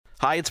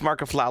Hi, it's Mark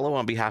Aflalo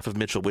on behalf of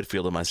Mitchell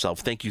Whitfield and myself.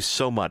 Thank you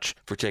so much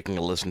for taking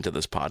a listen to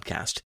this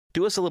podcast.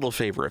 Do us a little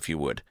favor if you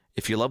would.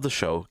 If you love the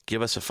show,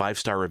 give us a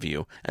 5-star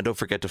review and don't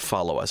forget to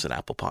follow us at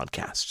Apple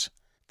Podcasts.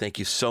 Thank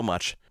you so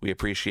much. We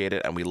appreciate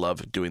it and we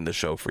love doing the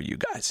show for you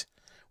guys.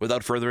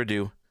 Without further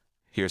ado,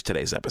 here's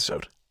today's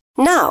episode.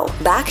 Now,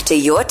 back to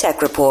your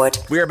Tech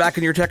Report. We are back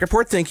in your Tech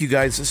Report. Thank you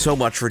guys so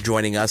much for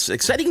joining us.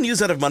 Exciting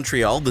news out of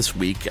Montreal this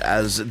week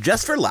as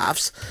Just for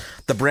Laughs,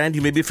 the brand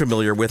you may be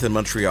familiar with in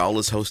Montreal,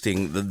 is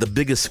hosting the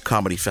biggest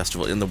comedy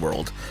festival in the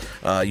world.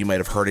 You might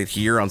have heard it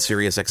here on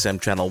Sirius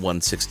XM Channel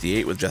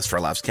 168 with Just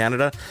for Laughs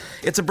Canada.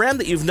 It's a brand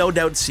that you've no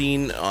doubt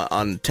seen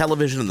on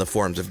television in the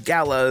forms of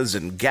galas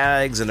and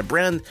gags, and a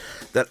brand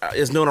that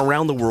is known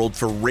around the world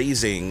for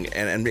raising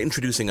and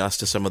introducing us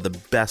to some of the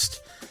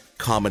best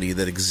comedy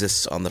that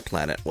exists on the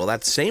planet. Well,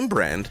 that same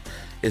brand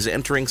is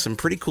entering some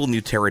pretty cool new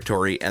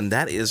territory, and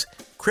that is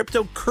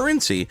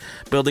cryptocurrency,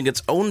 building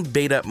its own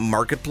beta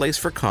marketplace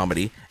for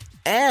comedy.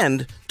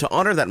 And to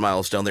honor that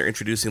milestone, they're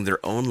introducing their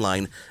own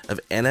line of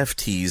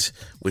NFTs,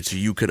 which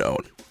you could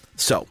own.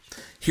 So,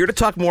 here to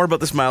talk more about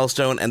this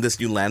milestone and this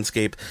new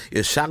landscape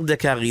is Charles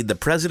Descaries, the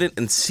president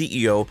and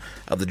CEO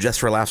of the Just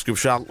for Laughs Group.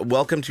 Charles,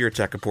 welcome to your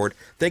Tech Report.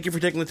 Thank you for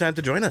taking the time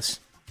to join us.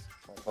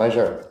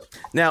 Pleasure.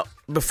 Now,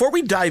 before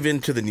we dive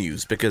into the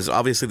news, because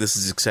obviously this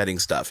is exciting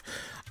stuff,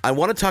 I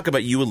want to talk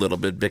about you a little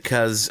bit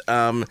because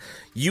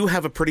you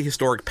have a pretty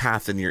historic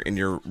path in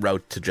your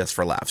route to Just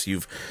for Laughs.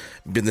 You've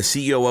been the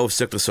CEO of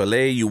Cirque du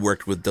Soleil, you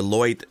worked with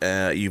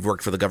Deloitte, you've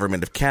worked for the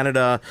Government of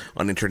Canada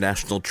on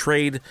international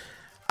trade.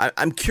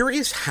 I'm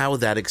curious how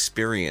that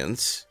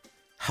experience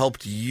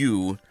helped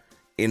you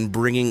in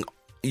bringing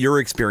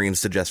your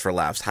experience to Just for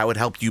Laughs, how it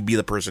helped you be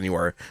the person you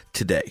are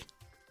today.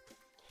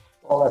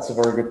 Well, that's a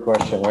very good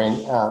question. I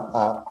mean,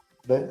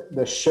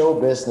 the show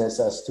business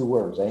has two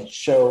words, right?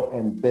 Show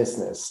and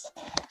business.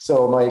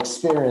 So my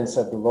experience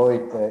at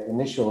Deloitte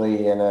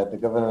initially and the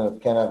Government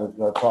of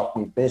Canada taught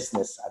me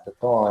business at the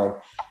time,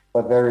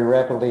 but very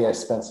rapidly I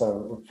spent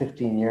some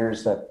 15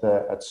 years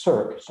at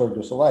Cirque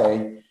du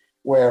Soleil,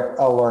 where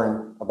I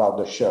learned about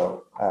the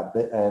show.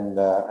 And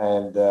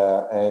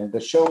the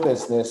show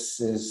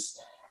business is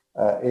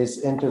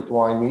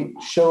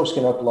intertwined. Shows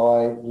cannot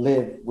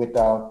live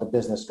without the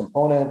business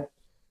component.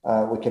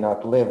 We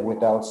cannot live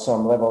without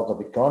some levels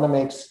of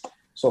economics.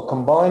 So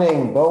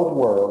combining both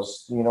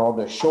worlds,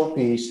 the show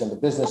piece and the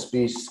business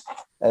piece,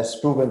 has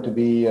proven to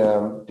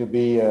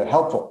be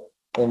helpful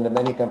in the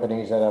many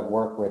companies that I've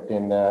worked with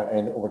in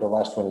over the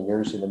last 20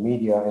 years in the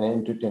media and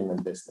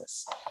entertainment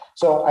business.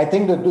 So I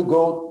think the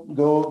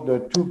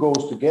two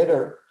goes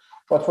together.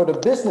 But for the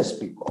business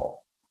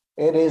people,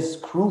 it is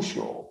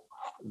crucial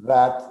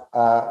that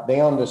they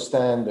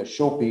understand the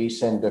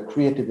showpiece and the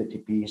creativity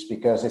piece,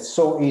 because it's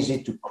so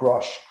easy to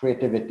crush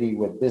creativity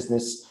with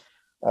business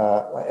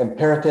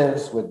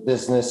imperatives, with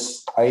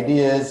business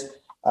ideas.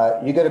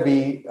 You got to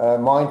be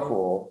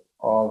mindful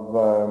of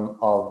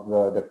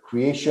the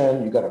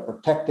creation. You got to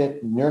protect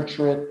it,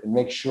 nurture it, and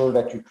make sure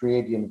that you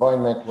create the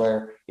environment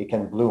where it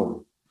can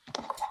bloom.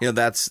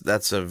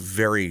 That's a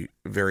very,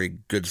 very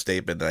good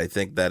statement. I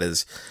think that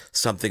is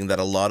something that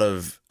a lot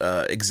of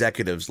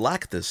executives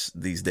lack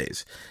these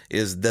days,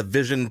 is the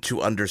vision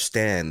to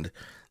understand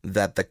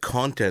that the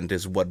content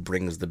is what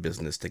brings the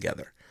business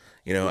together.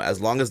 As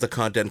long as the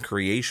content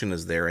creation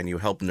is there and you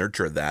help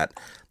nurture that,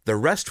 the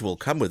rest will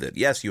come with it.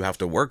 Yes, you have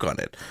to work on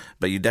it,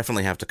 but you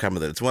definitely have to come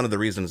with it. It's one of the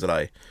reasons that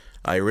I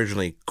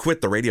originally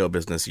quit the radio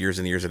business years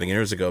and years and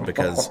years ago,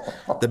 because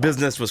the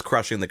business was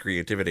crushing the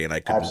creativity and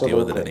I couldn't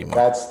deal with it anymore.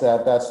 That's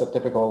the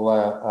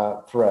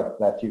typical threat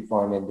that you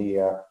find in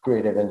the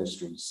creative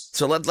industries.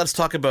 So let's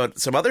talk about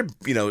some other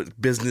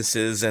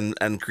businesses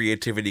and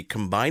creativity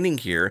combining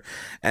here,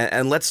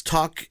 and let's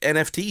talk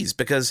NFTs,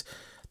 because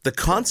the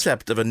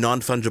concept of a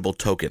non-fungible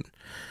token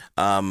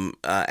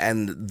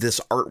and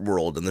this art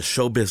world and the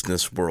show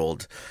business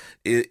world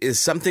is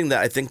something that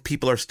I think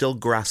people are still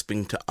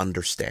grasping to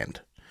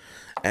understand.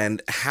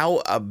 And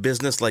how a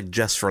business like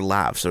Just for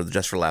Laughs, or the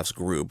Just for Laughs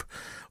group,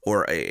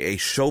 or a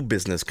show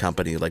business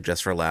company like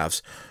Just for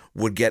Laughs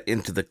would get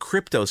into the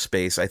crypto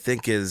space, I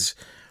think is,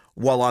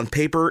 while on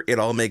paper it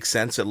all makes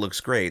sense, it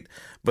looks great,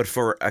 but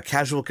for a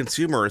casual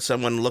consumer or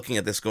someone looking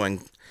at this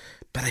going,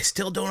 but I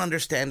still don't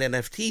understand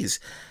NFTs.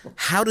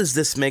 How does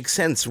this make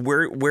sense?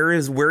 Where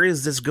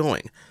is this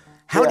going?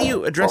 How do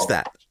you address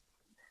that?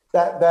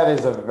 That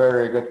is a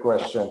very good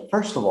question.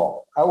 First of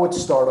all, I would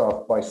start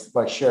off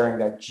by sharing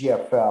that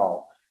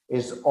GFL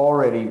is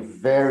already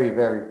very,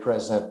 very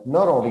present,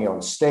 not only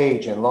on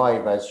stage and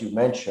live, as you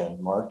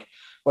mentioned, Mark,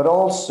 but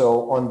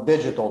also on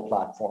digital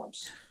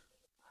platforms.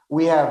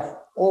 We have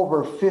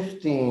over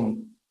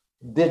 15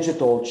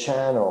 digital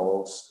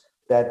channels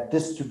that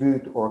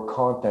distribute our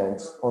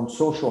content on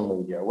social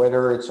media,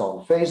 whether it's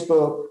on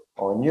Facebook,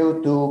 on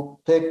YouTube,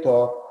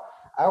 TikTok.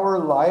 Our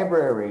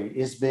library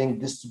is being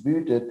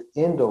distributed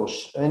in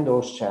those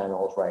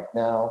channels right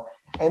now,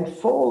 and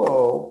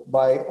followed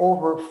by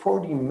over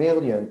 40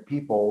 million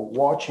people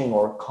watching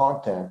our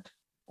content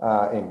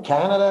in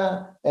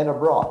Canada and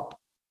abroad.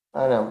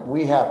 I know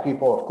we have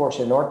people, of course,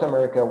 in North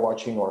America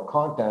watching our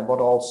content, but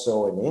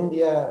also in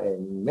India,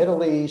 in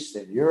Middle East,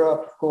 in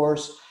Europe, of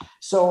course.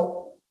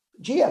 So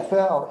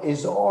GFL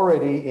is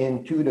already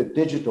into the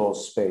digital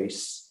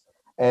space,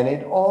 and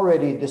it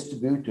already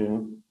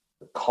distributing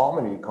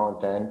comedy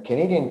content,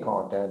 Canadian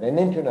content, and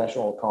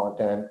international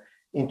content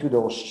into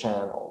those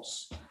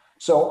channels.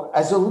 So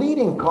as a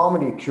leading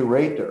comedy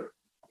curator,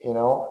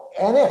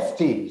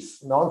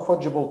 NFTs,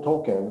 non-fungible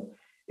token,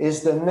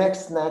 is the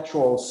next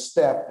natural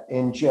step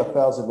in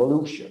GFL's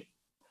evolution.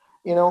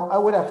 I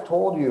would have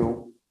told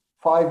you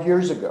 5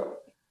 years ago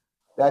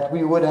that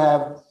we would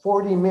have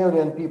 40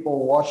 million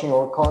people watching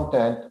our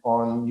content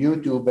on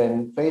YouTube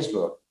and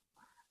Facebook.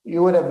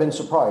 You would have been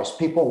surprised.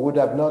 People would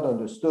have not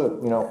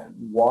understood,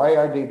 why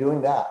are they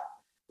doing that?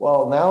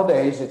 Well,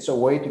 nowadays it's a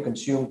way to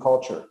consume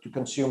culture, to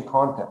consume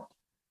content.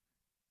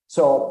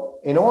 So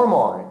in our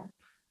mind,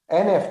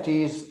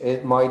 NFTs,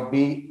 it might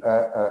be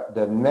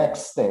the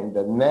next thing,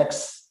 the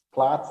next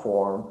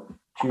platform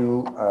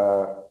to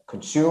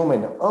consume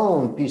and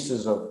own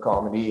pieces of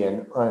comedy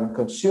and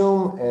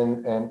consume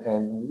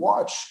and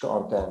watch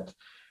content.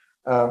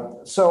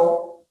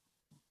 So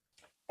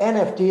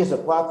NFT is a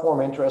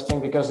platform interesting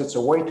because it's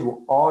a way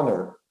to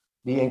honor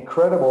the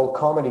incredible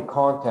comedy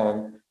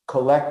content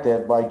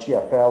collected by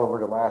GFL over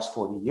the last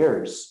 40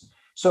 years.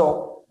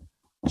 So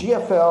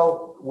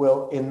GFL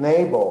will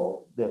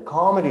enable the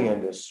comedy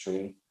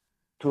industry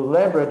to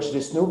leverage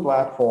this new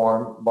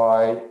platform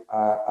by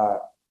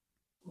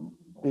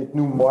the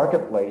new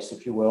marketplace,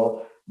 if you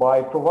will,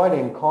 by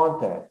providing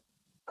content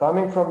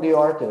coming from the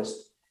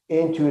artist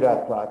into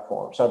that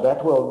platform. So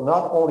that will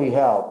not only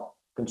help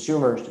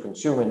consumers to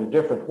consume in a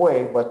different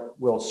way, but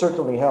will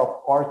certainly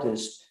help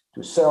artists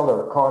to sell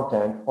their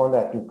content on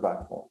that new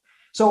platform.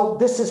 So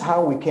this is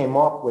how we came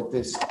up with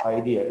this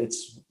idea.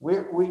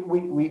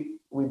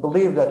 We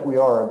believe that we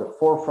are at the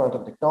forefront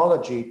of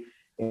technology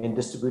in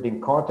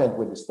distributing content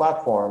with this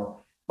platform,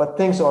 but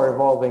things are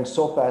evolving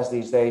so fast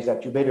these days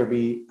that you better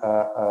be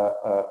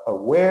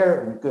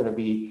aware and going to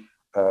be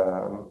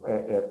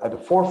at the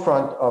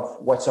forefront of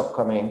what's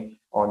upcoming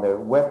on the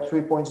Web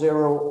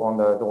 3.0, on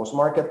those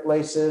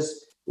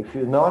marketplaces. If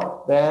you're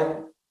not,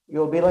 then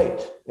you'll be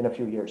late in a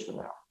few years from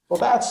now. Well,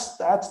 that's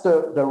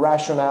the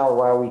rationale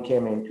why we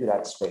came into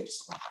that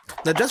space.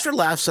 Now, Just for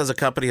Laughs as a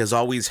company has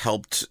always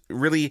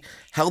really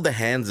held the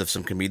hands of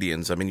some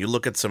comedians. I mean, you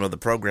look at some of the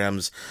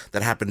programs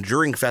that happen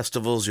during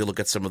festivals. You look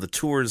at some of the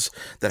tours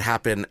that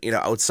happen,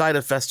 outside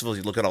of festivals.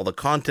 You look at all the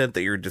content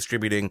that you're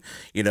distributing,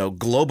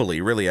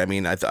 globally, really. I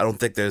mean, I don't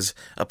think there's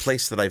a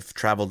place that I've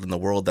traveled in the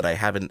world that I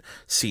haven't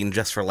seen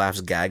Just for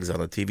Laughs gags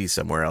on a TV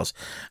somewhere else.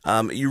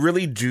 You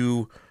really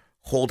do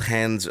hold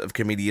hands of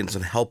comedians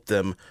and help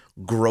them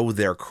grow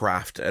their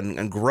craft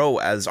and grow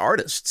as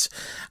artists.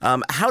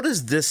 How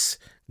does this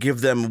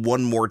give them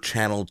one more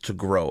channel to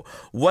grow?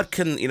 What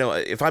can,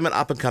 if I'm an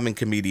up-and-coming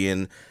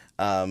comedian,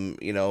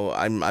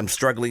 I'm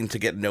struggling to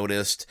get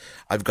noticed.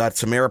 I've got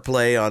some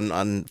airplay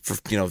on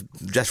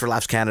Just for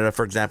Laughs Canada,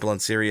 for example, on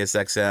Sirius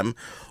XM.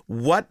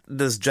 What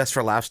does Just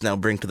for Laughs now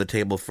bring to the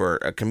table for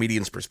a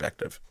comedian's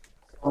perspective?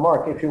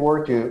 Mark, if you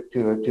were to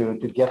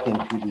get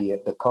into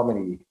the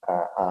comedy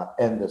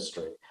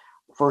industry,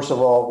 first of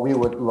all, we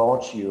would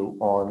launch you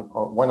on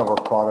one of our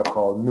products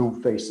called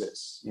New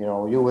Faces.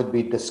 You would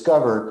be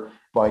discovered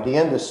by the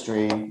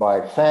industry,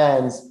 by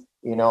fans,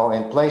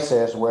 in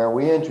places where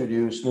we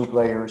introduce new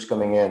players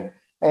coming in.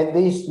 And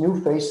these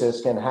new faces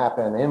can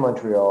happen in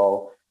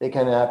Montreal, they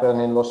can happen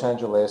in Los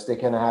Angeles, they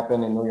can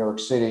happen in New York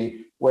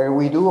City, where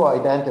we do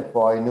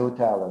identify new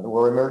talent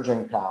or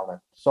emerging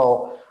talent.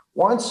 So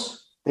once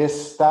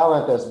this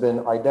talent has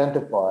been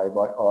identified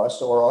by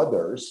us or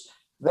others,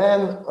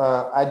 then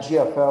at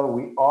GFL,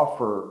 we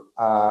offer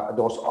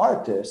those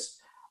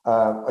artists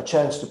a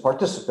chance to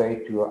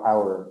participate to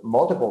our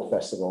multiple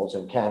festivals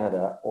in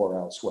Canada or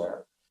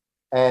elsewhere.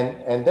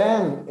 And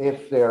then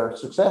if they're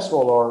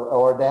successful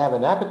or they have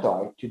an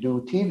appetite to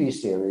do TV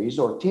series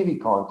or TV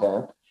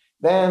content,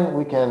 then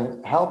we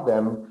can help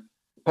them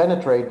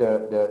penetrate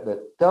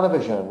the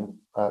television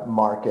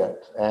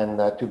market and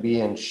to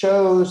be in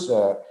shows,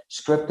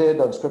 scripted,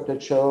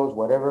 unscripted shows,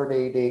 whatever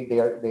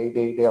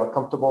they are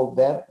comfortable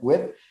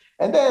with.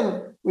 And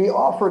then we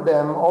offer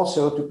them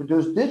also to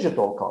produce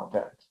digital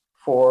content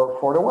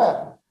for the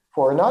web,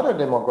 for another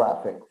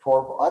demographic,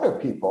 for other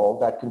people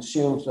that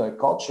consumes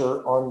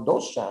culture on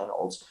those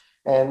channels.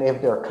 And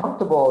if they're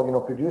comfortable,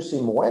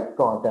 producing web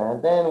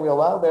content, then we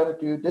allow them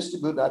to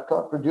distribute that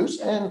produce,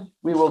 and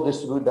we will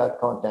distribute that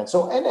content.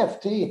 So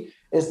NFT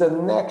is the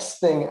next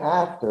thing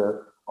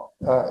after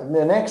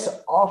the next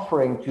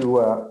offering to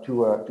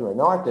an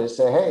artist.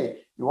 Say,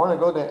 hey, you want to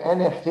go to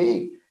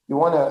NFT? You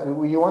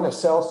want to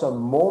sell some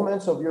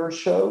moments of your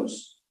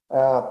shows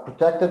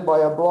protected by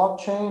a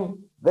blockchain?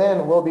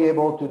 Then we'll be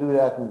able to do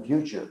that in the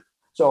future.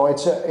 So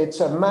it's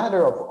a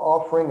matter of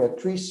offering a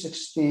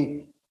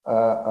 360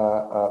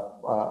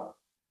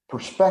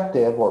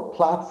 perspective or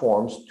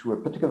platforms to a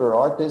particular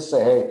artist.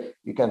 Say, hey,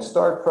 you can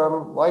start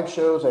from live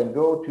shows and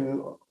go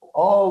to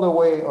all the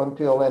way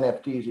until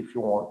NFTs if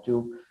you want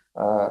to.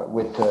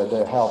 with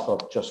the help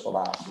of Just for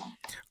Laughs.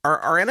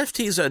 Are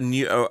NFTs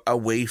a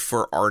way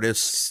for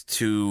artists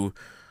to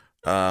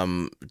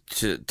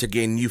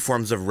gain new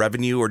forms of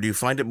revenue, or do you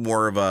find it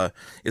more of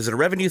is it a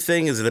revenue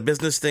thing, is it a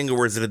business thing,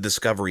 or is it a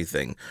discovery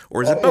thing,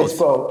 or is it both? It's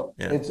both.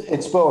 Yeah.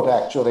 It's both,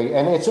 actually,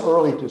 and it's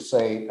early to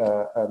say,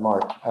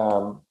 Mark.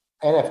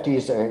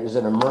 NFTs is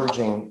an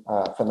emerging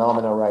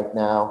phenomenon right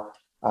now.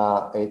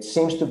 It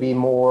seems to be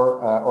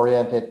more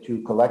oriented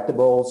to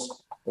collectibles.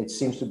 It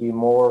seems to be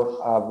more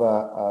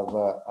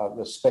of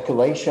a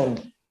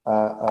speculation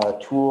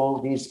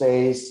tool these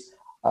days,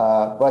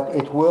 but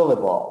it will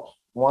evolve.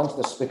 Once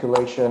the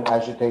speculation,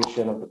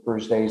 agitation of the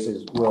first days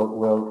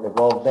will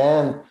evolve,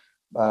 then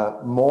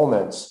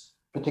moments,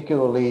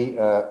 particularly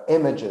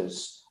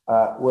images,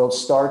 will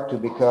start to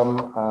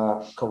become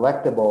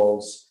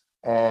collectibles,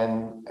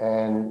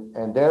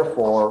 and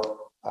therefore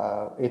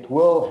it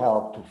will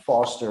help to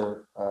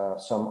foster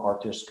some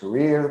artist's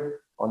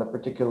career on a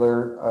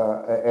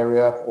particular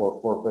area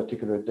or for a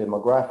particular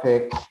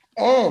demographic,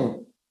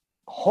 and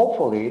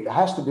hopefully it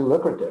has to be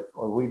lucrative,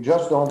 or we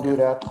just don't do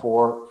that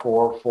for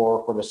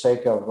the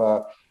sake of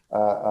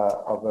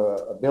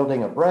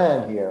building a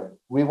brand here.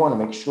 We want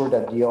to make sure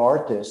that the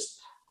artist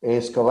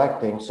is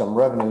collecting some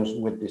revenues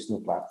with this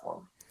new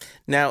platform.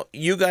 Now,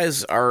 you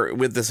guys are,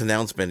 with this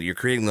announcement, you're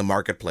creating the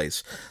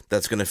marketplace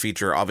that's going to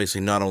feature, obviously,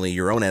 not only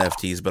your own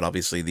NFTs, but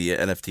obviously the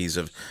NFTs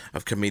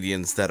of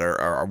comedians that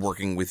are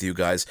working with you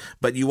guys.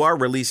 But you are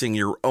releasing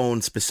your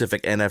own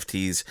specific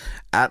NFTs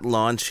at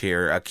launch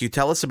here. Can you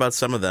tell us about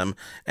some of them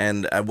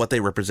and what they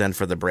represent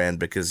for the brand?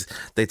 Because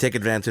they take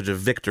advantage of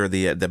Victor,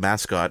 the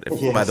mascot.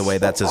 Yes. By the way,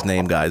 that's his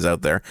name, guys,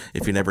 out there,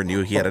 if you never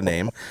knew he had a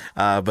name.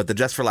 But the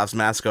Just for Laughs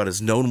mascot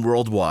is known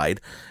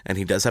worldwide, and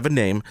he does have a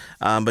name.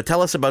 But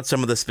tell us about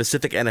some of the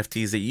specific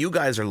NFTs that you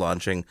guys are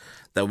launching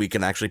that we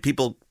can actually,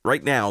 people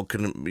right now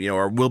can,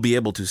 or will be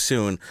able to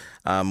soon,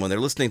 when they're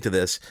listening to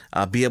this,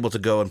 be able to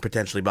go and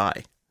potentially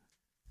buy.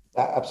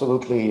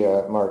 Absolutely,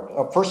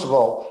 Mark. First of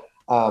all,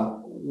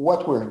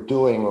 what we're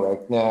doing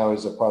right now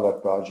is a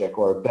pilot project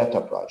or a beta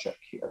project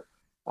here.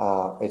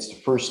 It's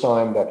the first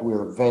time that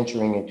we're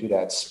venturing into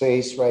that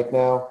space right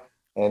now.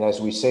 And as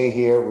we say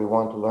here, we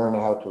want to learn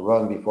how to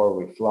run before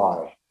we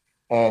fly.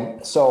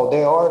 And so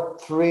there are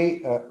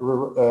three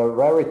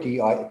rarity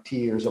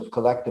tiers of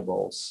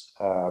collectibles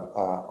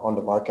on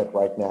the market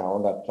right now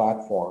on that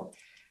platform.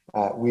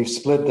 We've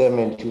split them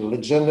into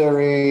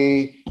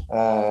legendary,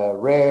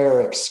 rare,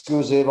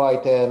 exclusive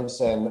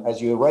items, and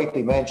as you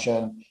rightly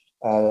mentioned,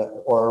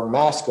 or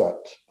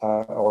mascot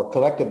or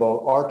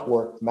collectible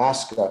artwork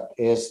mascot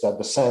is at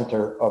the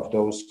center of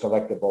those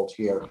collectibles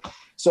here.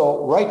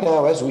 So right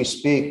now, as we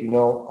speak,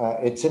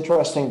 it's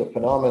interesting the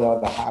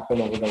phenomena that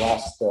happened over the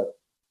last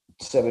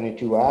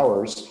 72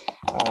 hours.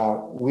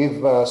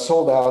 We've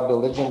sold out the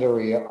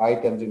legendary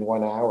items in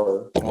 1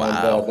 hour.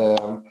 Wow.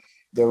 And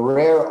the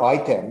rare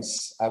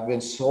items have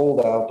been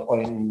sold out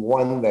in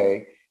 1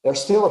 day.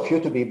 There's still a few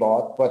to be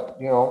bought, but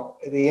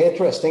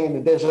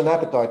there's an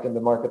appetite in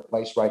the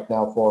marketplace right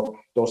now for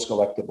those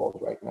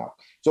collectibles right now.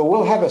 So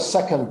we'll have a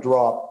second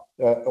drop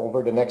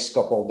over the next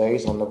couple of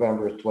days on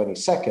November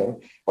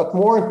 22nd. But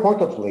more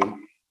importantly,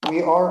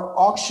 we are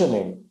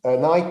auctioning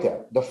an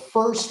item, the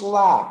first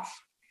laugh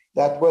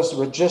that was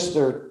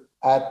registered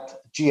at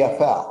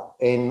GFL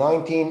in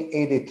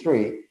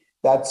 1983,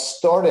 that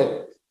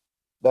started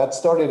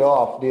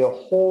off the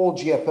whole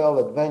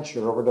GFL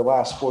adventure over the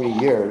last 40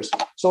 years.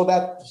 So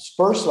that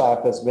first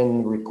laugh has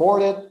been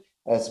recorded,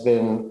 has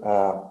been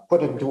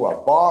put into a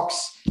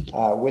box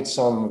with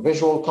some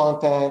visual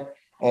content,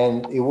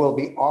 and it will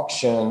be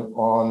auctioned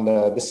on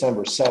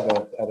December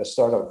 7th at a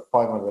start of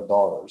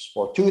 $500.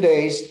 For 2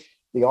 days,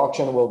 the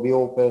auction will be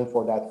open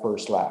for that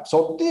first laugh.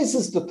 So this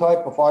is the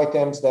type of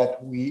items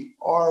that we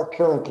are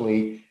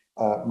currently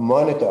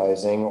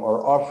monetizing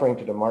or offering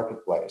to the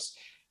marketplace.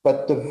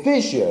 But the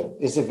vision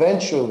is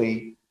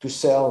eventually to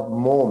sell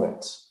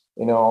moments,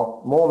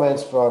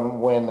 moments from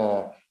when,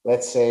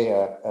 let's say,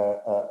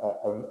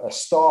 a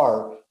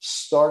star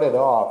started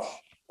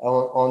off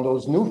on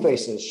those New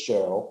Faces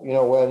show,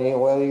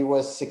 when he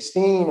was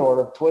 16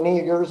 or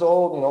 20 years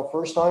old,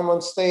 first time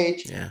on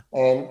stage. Yeah.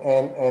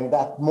 And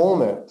that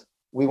moment,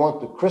 we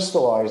want to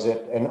crystallize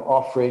it and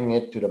offering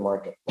it to the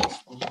marketplace.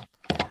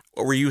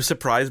 Were you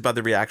surprised by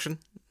the reaction?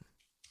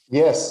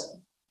 Yes.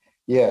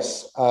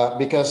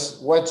 Because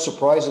what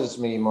surprises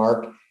me,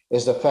 Mark,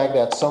 is the fact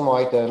that some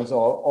items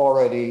are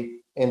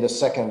already in the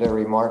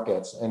secondary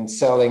markets and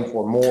selling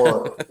for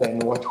more than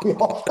what we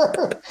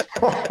offer.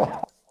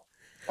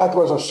 That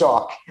was a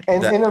shock.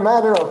 And in a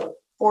matter of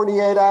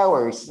 48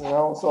 hours,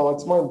 so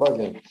it's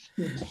mind-boggling.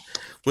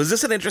 Was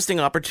this an interesting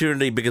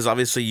opportunity? Because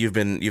obviously you've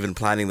been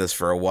planning this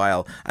for a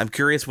while. I'm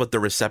curious what the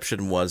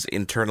reception was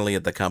internally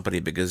at the company,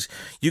 because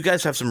you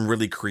guys have some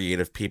really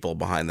creative people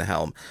behind the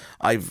helm.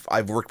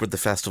 I've worked with the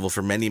festival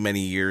for many,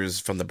 many years,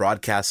 from the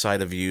broadcast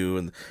side of you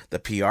and the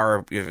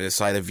PR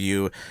side of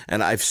you,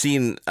 and I've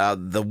seen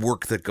the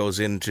work that goes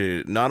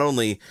into not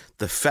only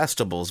the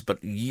festivals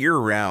but year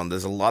round.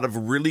 There's a lot of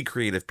really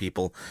creative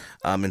people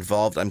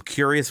involved. I'm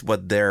curious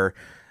what their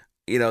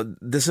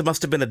this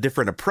must have been a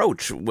different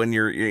approach when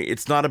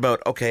it's not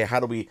about, okay, how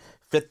do we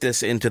fit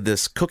this into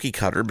this cookie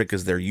cutter,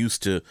 because they're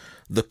used to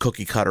the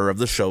cookie cutter of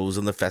the shows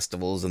and the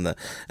festivals and the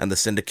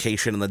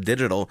syndication and the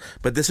digital,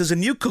 but this is a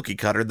new cookie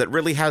cutter that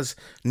really has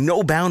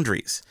no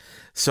boundaries.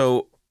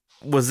 So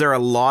was there a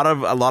lot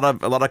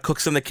of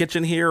cooks in the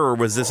kitchen here, or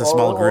was this a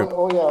small group?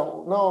 Oh yeah,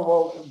 no.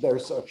 Well,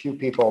 there's a few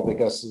people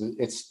because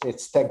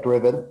it's tech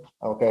driven.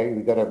 Okay,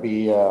 you gotta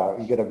be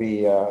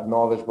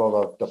knowledgeable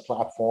of the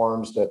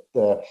platforms, that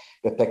the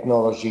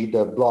technology,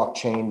 the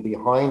blockchain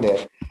behind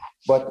it.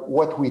 But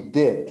what we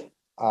did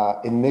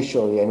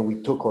initially, and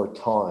we took our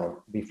time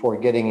before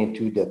getting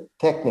into the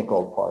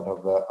technical part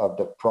of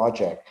the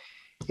project,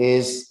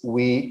 is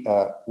we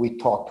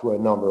talked to a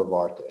number of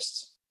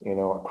artists,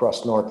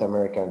 across North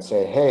America, and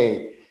say,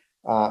 hey,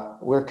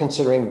 we're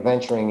considering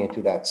venturing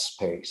into that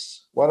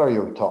space. What are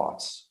your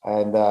thoughts?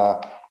 And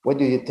what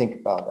do you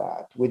think about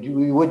that? Would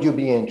you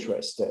be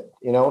interested?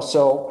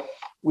 So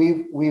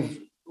we've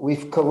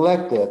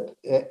collected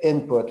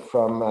input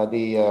from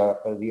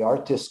the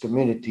artist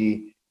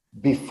community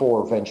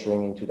before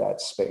venturing into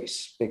that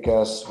space,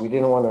 because we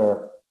didn't want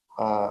to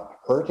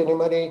hurt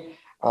anybody.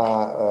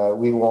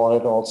 We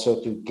wanted also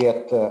to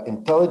get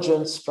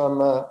intelligence from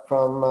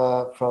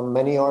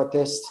many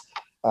artists,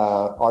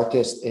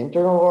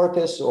 internal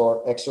artists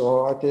or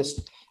external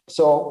artists.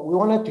 So we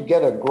wanted to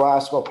get a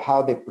grasp of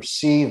how they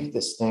perceive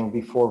this thing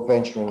before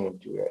venturing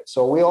into it.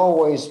 So we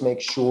always make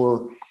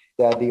sure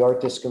that the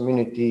artist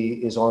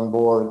community is on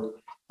board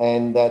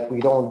and that we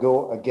don't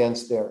go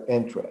against their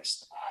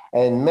interest.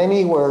 And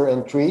many were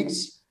intrigued.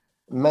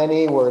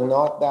 Many were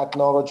not that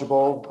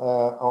knowledgeable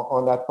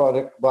on that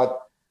product, but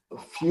a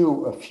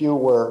few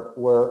were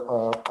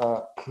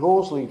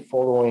closely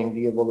following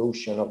the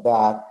evolution of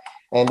that,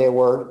 and they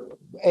were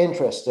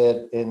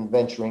interested in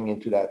venturing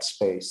into that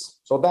space.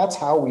 So that's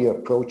how we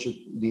approach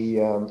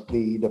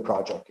the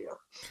project here.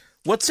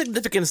 What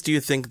significance do you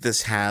think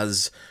this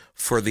has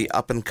for the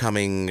up and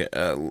coming?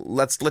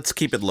 Let's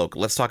keep it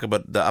local. Let's talk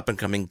about the up and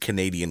coming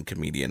Canadian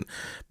comedian,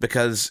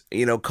 because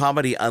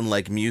comedy,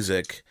 unlike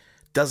music,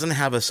 doesn't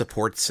have a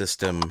support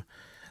system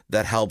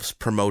that helps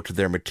promote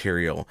their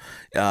material.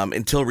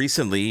 Until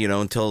recently,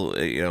 until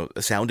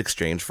Sound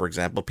Exchange, for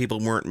example,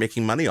 people weren't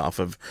making money off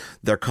of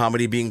their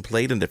comedy being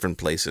played in different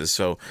places.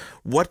 So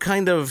what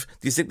kind of,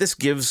 do you think this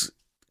gives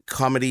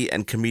comedy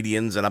and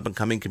comedians and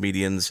up-and-coming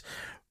comedians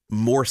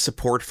more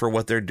support for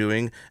what they're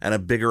doing and a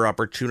bigger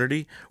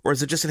opportunity, or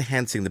is it just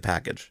enhancing the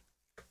package?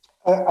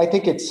 I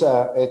think it's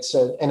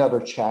another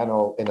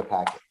channel in the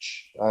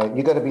package.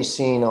 You got to be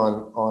seen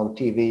on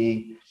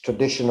TV,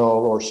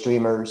 traditional or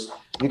streamers.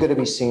 You got to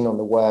be seen on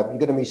the web. You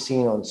got to be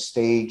seen on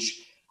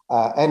stage.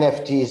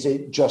 NFTs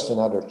is just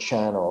another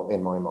channel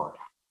in my mind.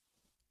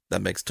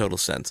 That makes total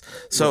sense.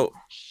 So,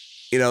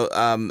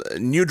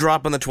 new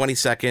drop on the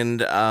 22nd.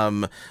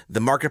 The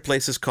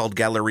marketplace is called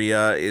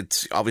Galleria.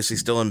 It's obviously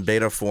still in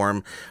beta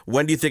form.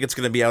 When do you think it's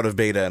going to be out of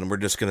beta and we're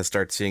just going to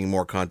start seeing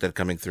more content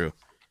coming through?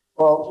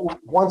 Well,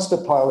 once the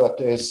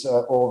pilot is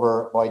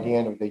over by the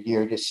end of the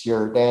year this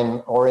year,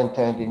 then our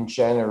intent in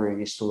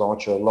January is to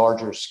launch a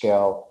larger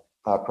scale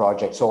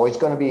project. So it's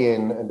going to be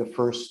in the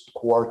first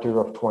quarter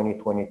of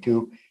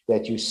 2022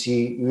 that you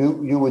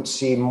would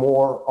see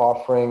more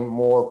offering,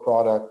 more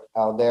product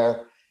out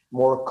there,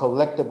 more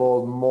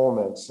collectible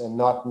moments, and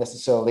not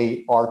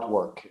necessarily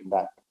artwork in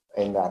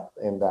that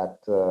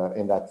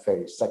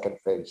phase, second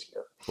phase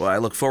here. Well, I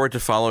look forward to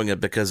following it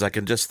because I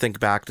can just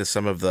think back to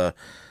some of the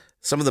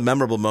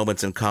memorable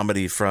moments in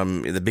comedy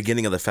from the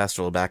beginning of the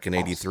festival back in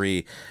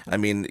 '83. I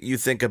mean, you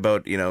think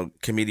about,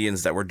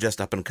 comedians that were just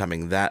up and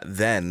coming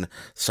then,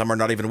 some are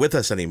not even with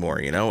us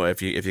anymore,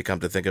 if you come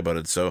to think about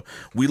it. So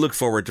we look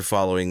forward to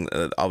following,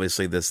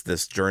 obviously,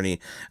 this journey.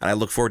 And I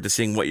look forward to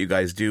seeing what you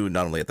guys do,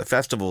 not only at the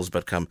festivals,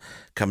 but come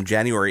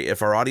January.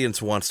 If our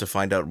audience wants to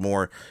find out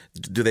more,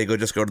 do they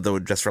just go to the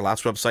Just for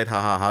Laughs website,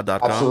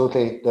 hahaha.com?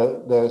 Absolutely.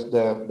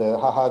 The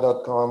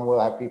haha.com will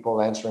have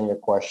people answering your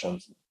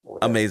questions.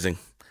 Amazing.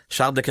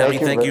 Charles Decamy,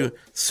 thank you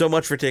so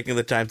much for taking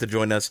the time to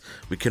join us.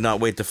 We cannot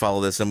wait to follow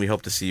this, and we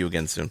hope to see you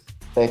again soon.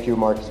 Thank you,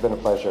 Mark. It's been a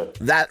pleasure.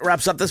 That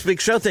wraps up this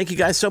week's show. Thank you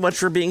guys so much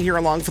for being here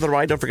along for the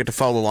ride. Don't forget to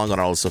follow along on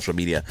all social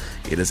media.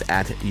 It is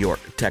at Your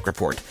Tech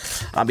Report.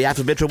 On behalf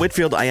of Mitchell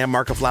Whitfield, I am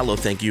Mark Aflalo.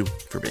 Thank you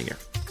for being here.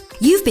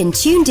 You've been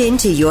tuned in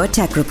to Your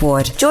Tech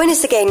Report. Join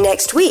us again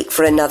next week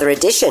for another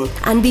edition.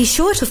 And be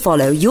sure to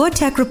follow Your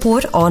Tech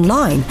Report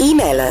online.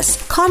 Email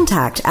us,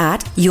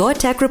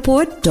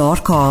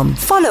 contact@yourtechreport.com.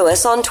 Follow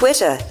us on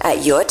Twitter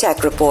 @Your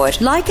Tech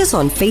Report. Like us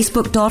on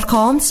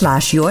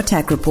facebook.com/Your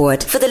Tech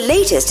Report for the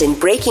latest in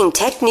breaking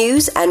tech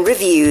news and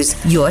reviews.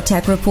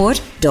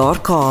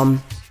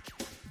 yourtechreport.com.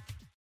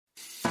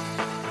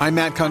 I'm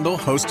Matt Kundle,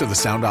 host of the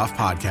Sound Off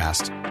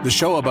Podcast, the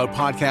show about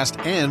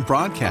podcast and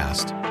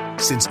broadcast.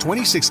 Since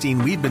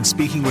 2016, we've been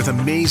speaking with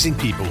amazing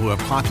people who have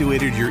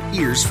populated your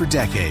ears for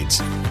decades.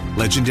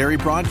 Legendary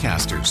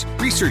broadcasters,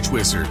 research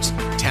wizards,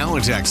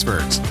 talent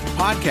experts,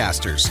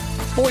 podcasters,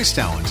 voice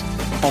talent.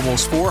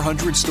 Almost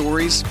 400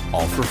 stories,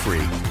 all for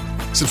free.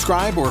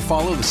 Subscribe or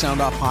follow the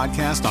Sound Off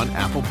Podcast on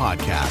Apple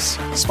Podcasts,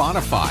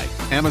 Spotify,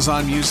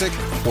 Amazon Music,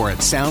 or at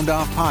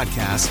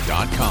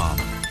soundoffpodcast.com.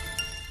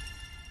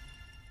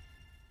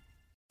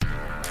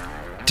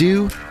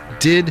 Do,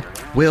 Did,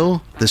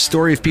 Will, the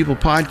Story of People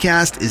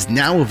podcast is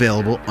now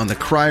available on the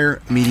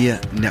Crier Media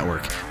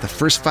Network. The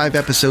first 5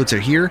 episodes are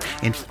here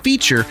and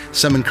feature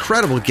some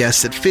incredible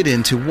guests that fit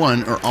into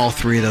one or all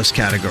 3 of those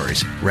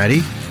categories.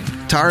 Ready?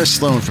 Tara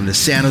Sloan from the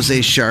San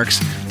Jose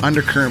Sharks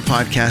Undercurrent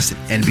podcast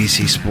at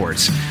NBC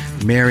Sports.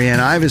 Marianne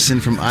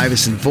Iveson from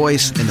Iveson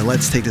Voice and the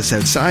Let's Take This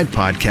Outside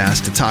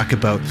podcast to talk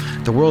about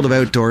the world of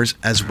outdoors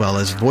as well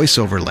as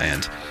voiceover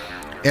land.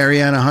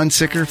 Ariana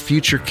Hunsicker,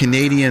 future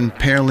Canadian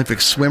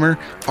Paralympic swimmer,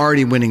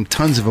 already winning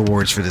tons of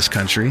awards for this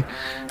country.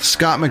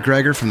 Scott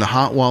McGregor from the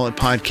Hot Wallet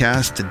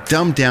podcast to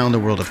dumb down the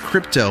world of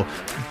crypto,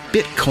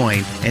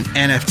 Bitcoin, and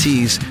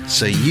NFTs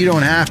so you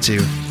don't have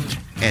to.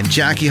 And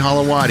Jackie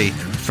Holowati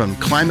from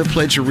Climate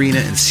Pledge Arena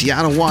in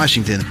Seattle,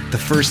 Washington, the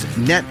first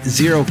net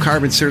zero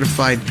carbon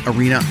certified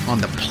arena on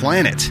the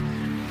planet.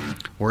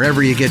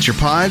 Wherever you get your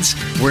pods,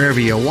 wherever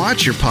you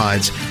watch your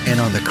pods, and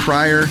on the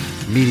Crier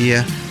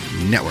Media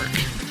Network.